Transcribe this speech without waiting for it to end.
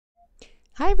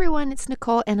Hi everyone, it's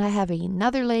Nicole and I have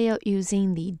another layout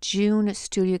using the June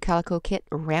Studio Calico kit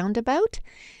Roundabout.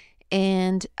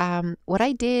 And what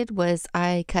I did was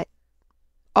I cut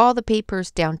all the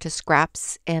papers down to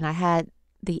scraps, and I had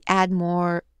the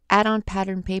add-on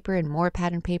pattern paper and more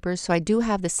pattern papers. So I do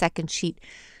have the second sheet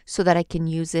so that I can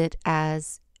use it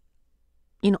as,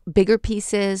 bigger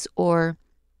pieces, or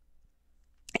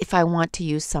if I want to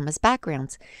use some as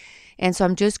backgrounds. And so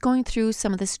I'm just going through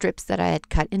some of the strips that I had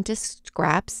cut into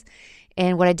scraps.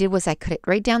 And what I did was I cut it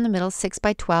right down the middle, 6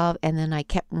 by 12, and then I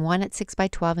kept one at 6 by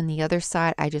 12, and the other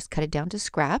side I just cut it down to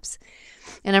scraps.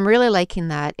 And I'm really liking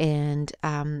that, and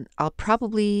I'll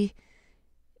probably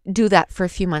do that for a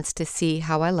few months to see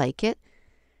how I like it.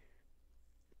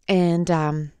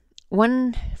 And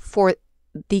one for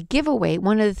the giveaway,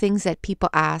 one of the things that people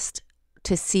asked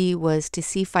to see was to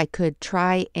see if I could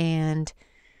try and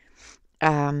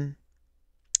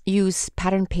use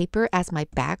pattern paper as my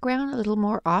background a little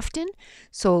more often.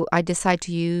 So I decided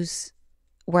to use,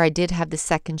 where I did have the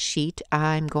second sheet,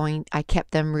 I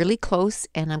kept them really close,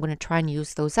 and I'm going to try and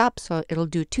use those up. So it'll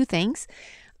do two things.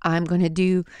 I'm going to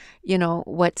do,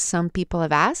 what some people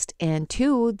have asked, and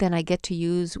two, then I get to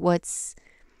use what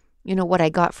I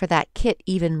got for that kit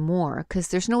even more, because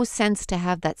there's no sense to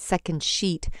have that second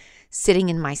sheet sitting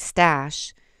in my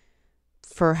stash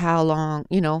for how long,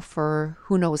 for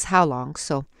who knows how long.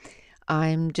 So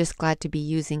I'm just glad to be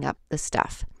using up the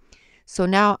stuff. So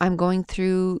now I'm going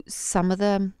through some of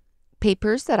the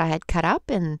papers that I had cut up,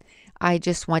 and I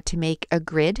just want to make a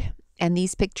grid. And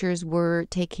these pictures were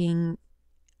taking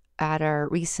at our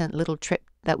recent little trip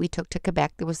that we took to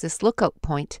Quebec. There was this lookout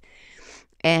point,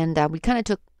 and we kind of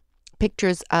took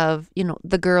pictures of,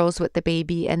 the girls with the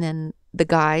baby and then the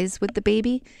guys with the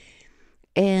baby.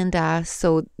 And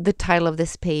so the title of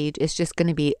this page is just going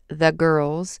to be The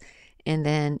Girls and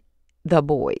then The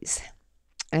Boys.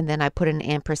 And then I put an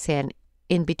ampersand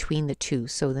in between the two.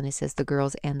 So then it says The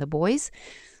Girls and The Boys.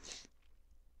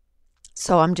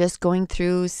 So I'm just going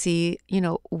through, see,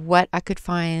 what I could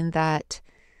find that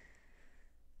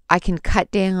I can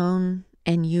cut down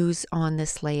and use on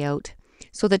this layout.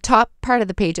 So the top part of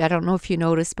the page, I don't know if you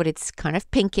noticed, but it's kind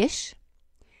of pinkish.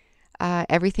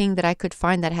 Everything that I could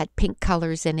find that had pink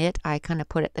colors in it, I kind of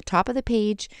put at the top of the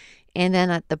page. And then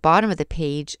at the bottom of the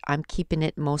page, I'm keeping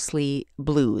it mostly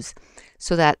blues,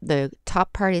 so that the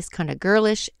top part is kind of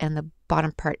girlish and the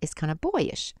bottom part is kind of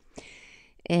boyish.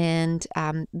 And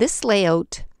this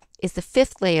layout is the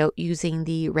fifth layout using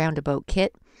the Roundabout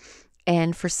kit.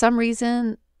 And for some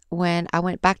reason, when I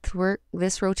went back to work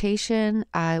this rotation,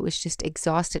 I was just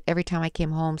exhausted every time I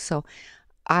came home. So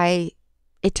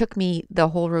it took me the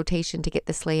whole rotation to get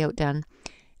this layout done.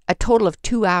 A total of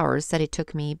 2 hours that it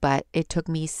took me, but it took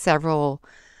me several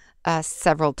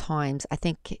times. I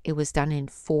think it was done in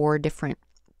 4 different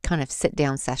kind of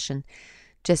sit-down session,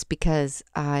 just because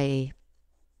for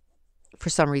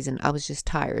some reason, I was just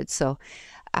tired. So,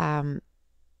 and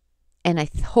I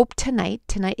hope tonight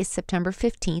is September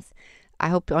 15th. I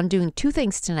hope on doing 2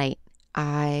 things tonight.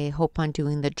 I hope on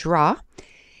doing the draw.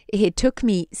 It took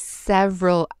me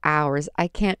several hours. I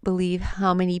can't believe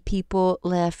how many people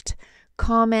left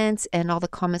comments, and all the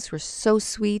comments were so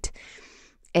sweet.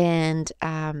 And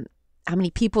how many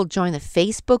people joined the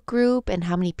Facebook group, and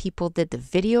how many people did the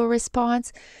video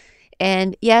response.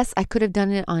 And yes, I could have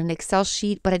done it on an Excel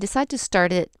sheet, but I decided to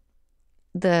start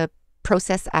the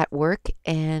process at work.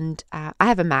 And I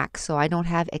have a Mac, so I don't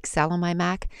have Excel on my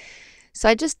Mac. So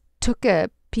I just took a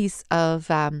piece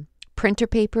of printer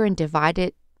paper and divided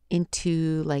it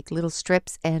into like little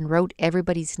strips and wrote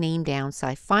everybody's name down. So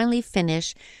I finally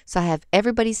finished. So I have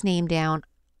everybody's name down.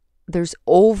 There's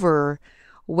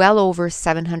well over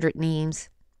 700 names.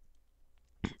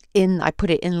 I put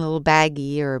it in a little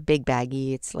baggie, or a big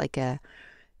baggie. It's like a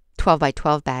 12 by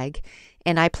 12 bag.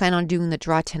 And I plan on doing the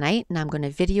draw tonight, and I'm going to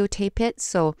videotape it.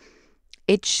 So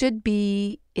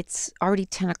it's already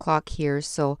 10 o'clock here.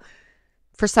 So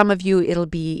for some of you, it'll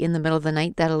be in the middle of the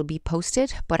night that it'll be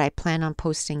posted, but I plan on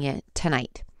posting it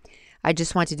tonight. I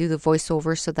just want to do the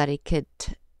voiceover so that I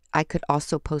could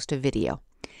also post a video.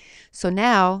 So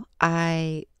now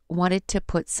I wanted to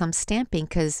put some stamping,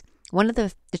 because one of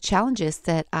the challenges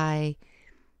that I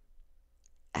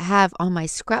have on my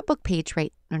scrapbook page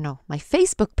my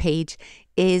Facebook page,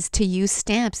 is to use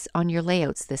stamps on your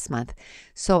layouts this month.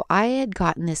 So I had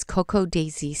gotten this Cocoa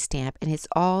Daisy stamp, and it's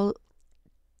all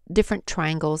different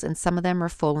triangles, and some of them are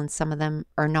full and some of them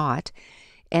are not.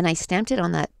 And I stamped it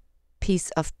on that piece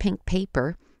of pink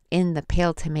paper in the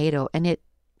pale tomato, and it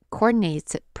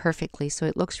coordinates it perfectly, so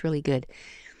it looks really good.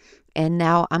 And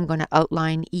now I'm going to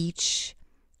outline each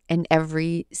and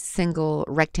every single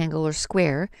rectangle or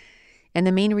square And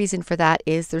the main reason for that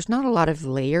is there's not a lot of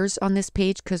layers on this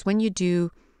page, because when you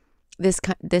do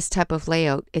this type of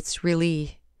layout, it's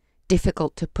really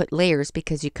difficult to put layers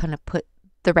because you kind of put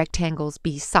the rectangles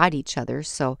beside each other.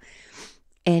 So,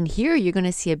 and here you're going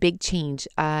to see a big change.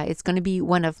 It's going to be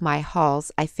one of my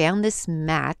hauls. I found this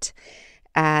mat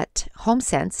at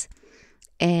HomeSense,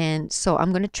 and so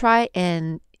I'm going to try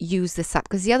and use this up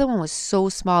because the other one was so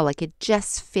small, like it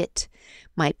just fit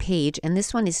my page. And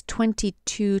this one is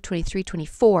 22, 23,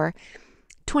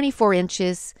 24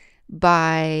 inches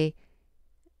by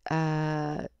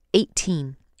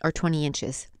 18 or 20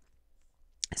 inches.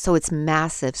 So it's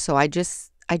massive. So I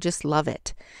just love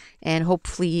it. And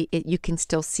hopefully you can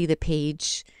still see the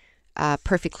page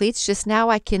perfectly. It's just now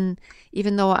I can,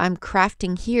 even though I'm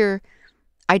crafting here,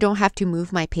 I don't have to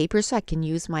move my paper, so I can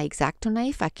use my X-Acto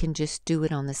knife. I can just do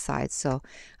it on the side. So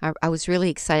I was really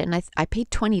excited, and I paid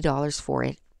 $20 for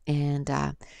it. And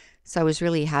so I was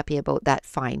really happy about that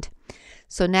find.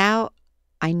 So now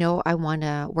I know I want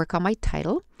to work on my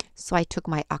title. So I took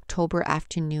my October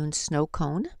Afternoon Snow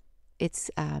Cone.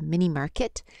 It's a mini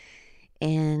market.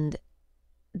 And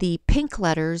the pink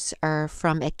letters are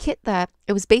from a kit that,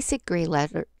 it was basic gray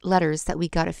letters that we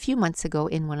got a few months ago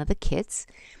in one of the kits.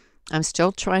 I'm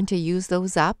still trying to use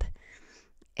those up.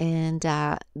 And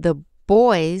the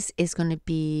boys is going to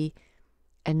be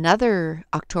another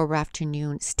October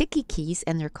Afternoon sticky keys,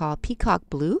 and they're called Peacock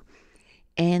Blue.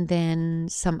 And then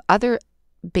some other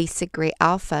basic gray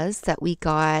alphas that we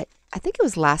got, I think it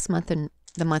was last month and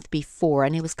the month before,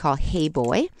 and it was called Hey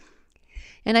Boy.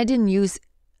 And I didn't use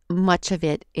much of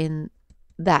it in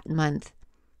that month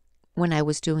when I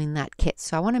was doing that kit.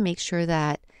 So I want to make sure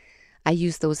that I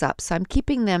use those up. So I'm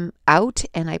keeping them out,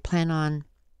 and I plan on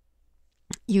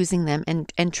using them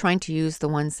and trying to use the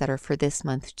ones that are for this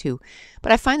month too.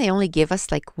 But I find they only give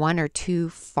us like 1 or 2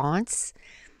 fonts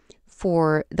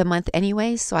for the month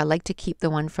anyway. So I like to keep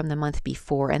the one from the month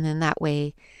before, and then that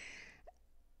way,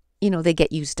 you know, they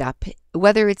get used up.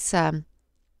 Whether it's an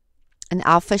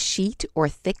alpha sheet or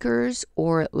thickers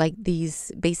or like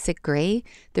these basic gray,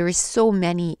 there is so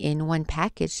many in one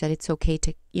package that it's okay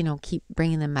to, you know, keep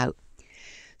bringing them out.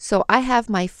 So I have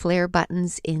my flare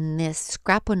buttons in this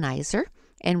Scraponizer,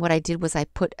 and what I did was I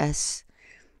put a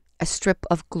strip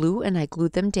of glue and I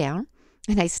glued them down,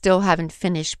 and I still haven't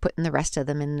finished putting the rest of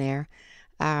them in there.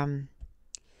 I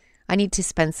need to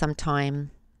spend some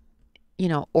time, you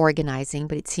know, organizing,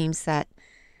 but it seems that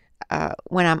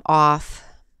when I'm off,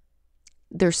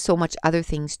 there's so much other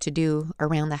things to do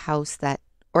around the house that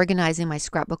organizing my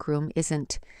scrapbook room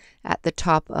isn't at the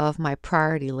top of my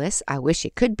priority list. I wish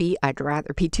it could be. I'd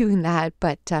rather be doing that,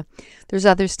 but there's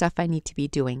other stuff I need to be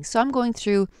doing. So I'm going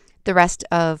through the rest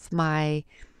of my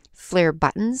flare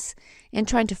buttons and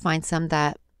trying to find some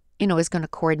that, you know, is going to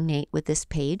coordinate with this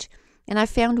page. And I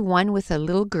found one with a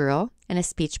little girl and a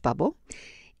speech bubble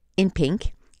in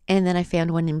pink. And then I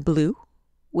found one in blue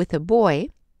with a boy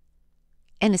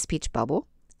and a speech bubble.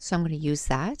 So I'm going to use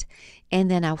that. And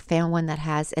then I found one that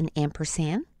has an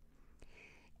ampersand.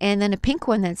 And then a pink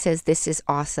one that says, "This is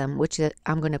awesome," which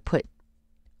I'm going to put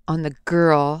on the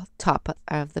girl top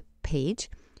of the page.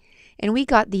 And we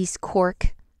got these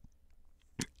cork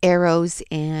arrows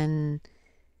and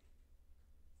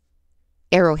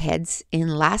arrowheads in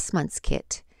last month's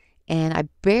kit. And I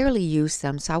barely used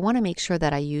them, so I want to make sure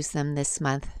that I use them this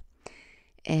month.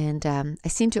 And I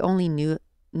seem to only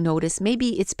notice,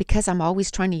 maybe it's because I'm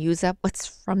always trying to use up what's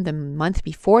from the month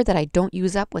before that I don't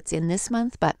use up what's in this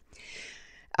month, but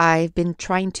I've been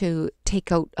trying to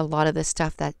take out a lot of the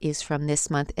stuff that is from this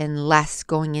month and less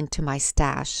going into my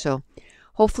stash. So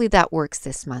hopefully that works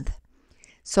this month.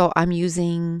 So I'm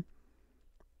using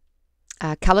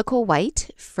Calico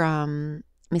White from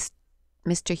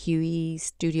Mr. Huey's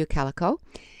Studio Calico.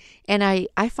 And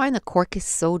I find the cork is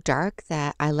so dark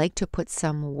that I like to put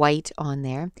some white on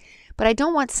there. But I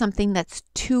don't want something that's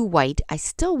too white. I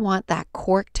still want that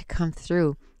cork to come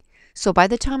through. So by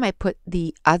the time I put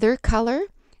the other color,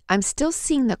 I'm still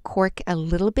seeing the cork a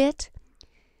little bit.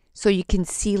 So you can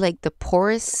see like the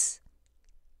porous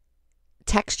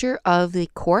texture of the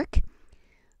cork,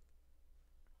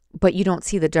 but you don't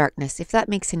see the darkness, if that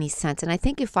makes any sense. And I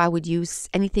think if I would use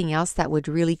anything else that would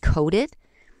really coat it,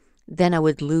 then I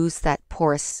would lose that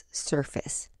porous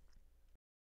surface.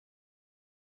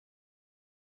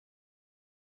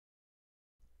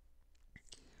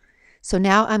 So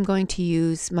now I'm going to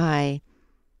use my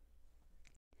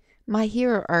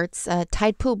Hero Arts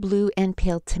Tide Pool Blue and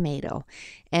Pale Tomato.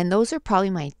 And those are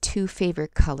probably my 2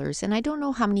 favorite colors. And I don't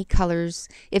know how many colors,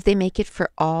 if they make it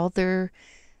for all their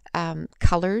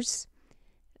colors,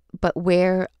 but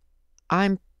where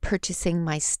I'm purchasing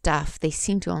my stuff, they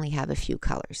seem to only have a few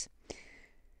colors.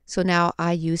 So now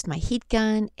I used my heat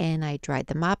gun and I dried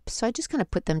them up. So I just kind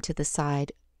of put them to the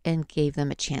side and gave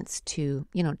them a chance to,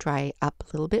 dry up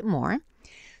a little bit more.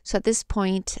 So at this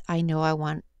point, I know I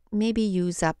want maybe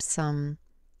use up some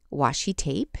washi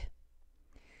tape.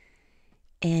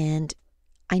 And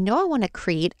I know I want to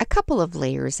create a couple of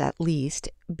layers at least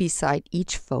beside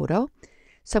each photo.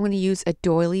 So I'm going to use a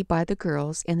doily by the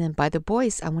girls, and then by the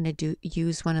boys, I want to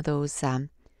use one of those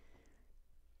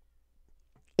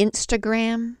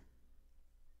Instagram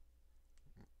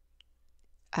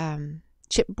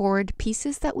chipboard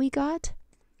pieces that we got.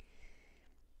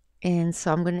 And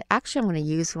so I'm going to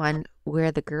use one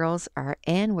where the girls are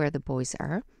and where the boys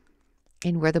are.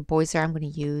 And where the boys are, I'm going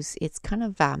to use, it's kind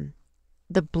of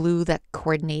the blue that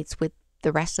coordinates with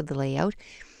the rest of the layout.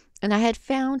 And I had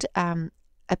found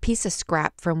a piece of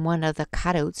scrap from one of the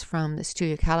cutouts from the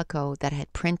Studio Calico that I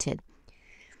had printed.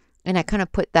 And I kind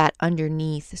of put that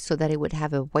underneath so that it would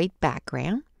have a white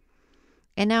background.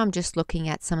 And now I'm just looking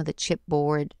at some of the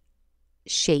chipboard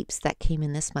shapes that came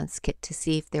in this month's kit to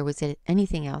see if there was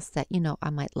anything else that, I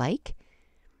might like.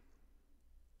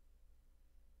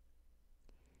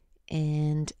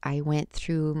 And I went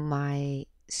through my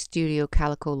Studio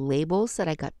Calico labels that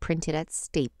I got printed at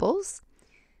Staples.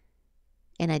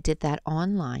 And I did that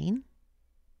online.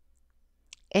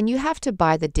 And you have to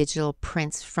buy the digital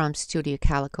prints from Studio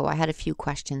Calico. I had a few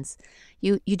questions.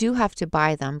 You do have to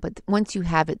buy them, but once you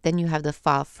have it, then you have the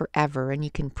file forever and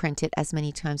you can print it as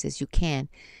many times as you can.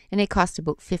 And it costs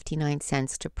about 59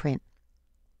 cents to print.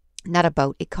 Not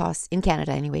about, it costs, in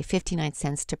Canada anyway, 59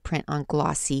 cents to print on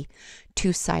glossy,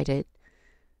 two-sided,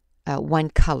 one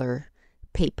color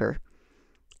paper.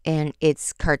 And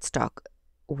it's cardstock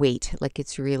weight, like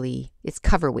it's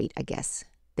cover weight, I guess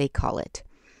they call it.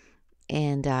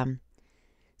 And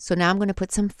so now I'm going to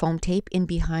put some foam tape in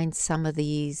behind some of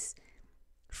these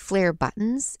flare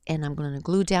buttons, and I'm going to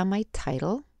glue down my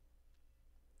title.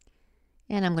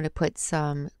 And I'm going to put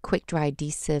some quick dry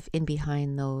adhesive in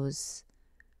behind those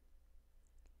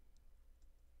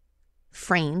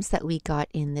frames that we got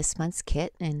in this month's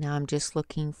kit. And now I'm just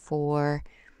looking for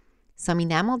some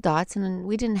enamel dots, and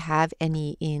we didn't have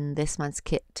any in this month's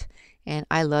kit. And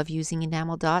I love using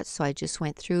enamel dots, so I just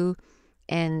went through.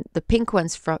 And the pink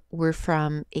ones were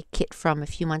from a kit from a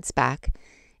few months back.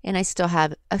 And I still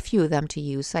have a few of them to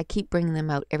use. So I keep bringing them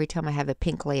out every time I have a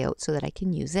pink layout so that I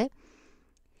can use it.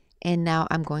 And now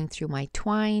I'm going through my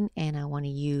twine. And I want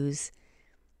to use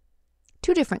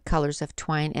 2 different colors of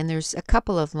twine. And there's a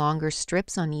couple of longer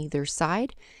strips on either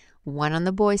side. One on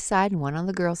the boys' side and one on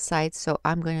the girls' side. So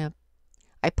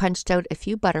I punched out a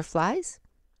few butterflies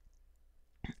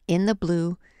in the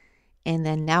blue. And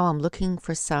then now I'm looking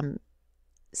for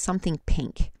something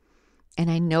pink, and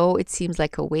I know it seems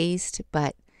like a waste,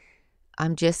 but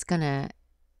I'm just gonna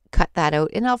cut that out,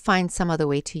 and I'll find some other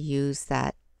way to use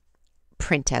that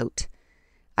printout.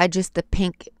 The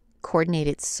pink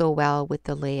coordinated so well with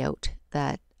the layout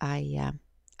that I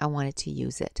wanted to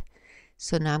use it.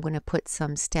 So now I'm going to put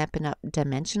some Stampin' Up!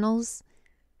 Dimensionals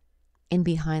in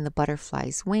behind the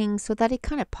butterfly's wings so that it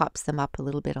kind of pops them up a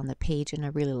little bit on the page, and I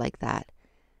really like that.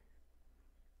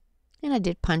 And I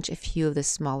did punch a few of the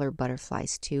smaller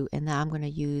butterflies too. And now I'm going to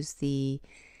use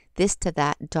this to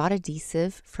that dot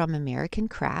adhesive from American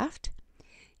Craft.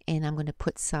 And I'm going to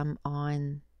put some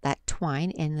on that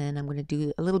twine. And then I'm going to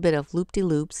do a little bit of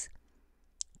loop-de-loops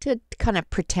to kind of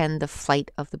pretend the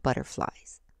flight of the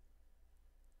butterflies.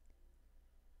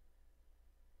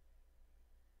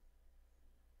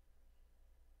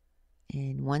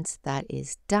 And once that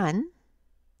is done,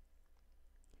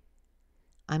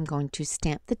 I'm going to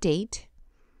stamp the date,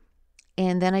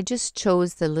 and then I just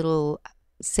chose the little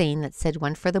saying that said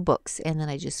one for the books, and then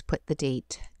I just put the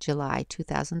date July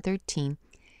 2013,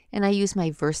 and I use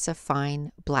my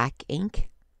VersaFine black ink.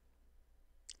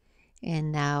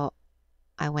 And now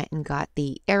I went and got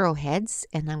the arrowheads,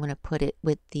 and I'm going to put it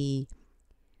with the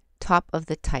top of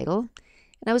the title.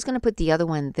 And I was going to put the other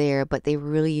one there, but they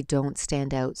really don't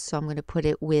stand out, so I'm going to put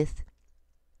it with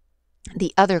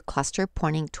the other cluster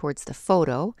pointing towards the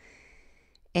photo.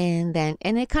 And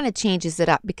it kind of changes it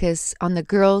up, because on the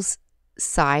girls'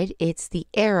 side it's the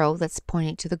arrow that's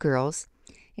pointing to the girls,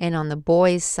 and on the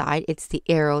boys' side it's the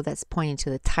arrow that's pointing to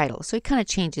the title. So it kind of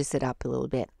changes it up a little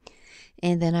bit.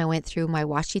 And then I went through my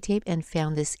washi tape and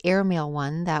found this airmail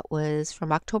one that was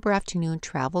from October Afternoon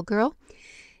Travel Girl.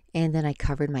 And then I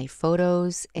covered my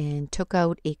photos and took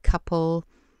out a couple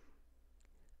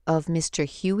of Mr.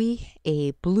 Huey,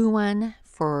 a blue one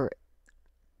for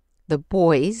the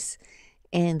boys,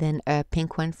 and then a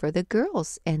pink one for the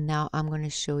girls. And now I'm going to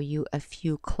show you a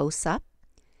few close-up.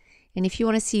 And if you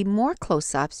want to see more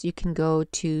close-ups, you can go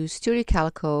to Studio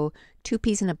Calico Two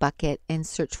Peas in a Bucket and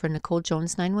search for Nicole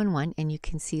Jones 911, and you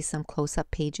can see some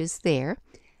close-up pages there.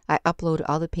 I upload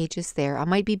all the pages there. I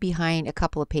might be behind a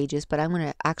couple of pages, but I'm going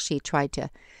to actually try to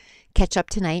catch up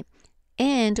tonight.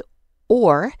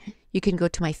 Or you can go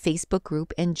to my Facebook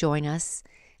group and join us.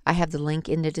 I have the link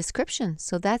in the description.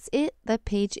 So that's it. The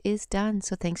page is done.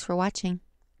 So thanks for watching.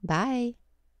 Bye.